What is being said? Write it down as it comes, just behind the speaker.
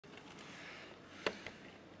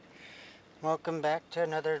Welcome back to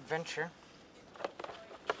another adventure.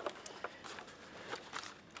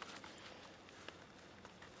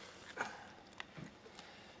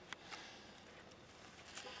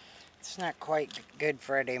 It's not quite good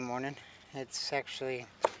Friday morning. It's actually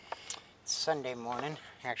Sunday morning.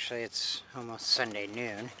 Actually, it's almost Sunday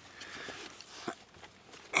noon.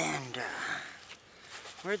 And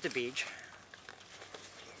we're at the beach.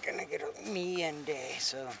 Gonna get a me-in day,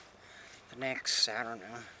 so the next, I don't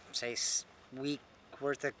know, say week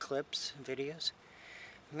worth of clips, videos,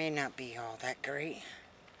 may not be all that great.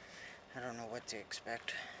 I don't know what to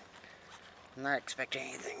expect. I'm not expecting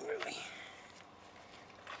anything really.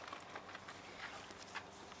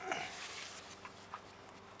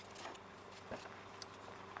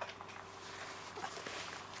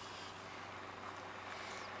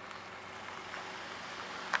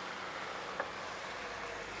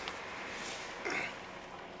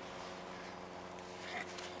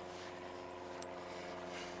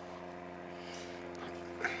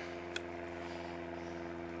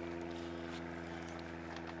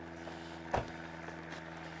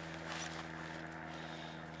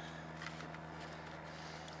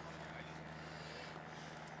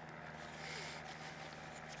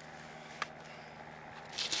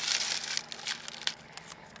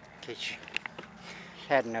 In case you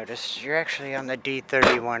hadn't noticed, you're actually on the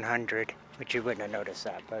D3100, which you wouldn't have noticed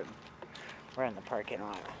that, but we're in the parking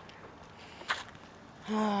lot.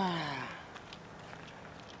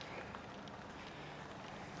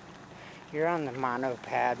 You're on the mono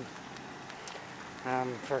pad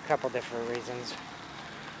for a couple different reasons.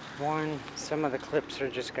 One, some of the clips are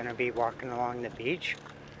just going to be walking along the beach.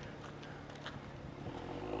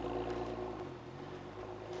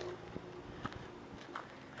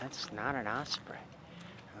 That's not an osprey.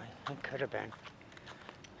 It could have been.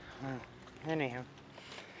 Anyhow,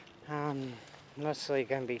 mostly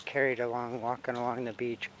going to be carried along, walking along the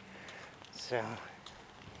beach. So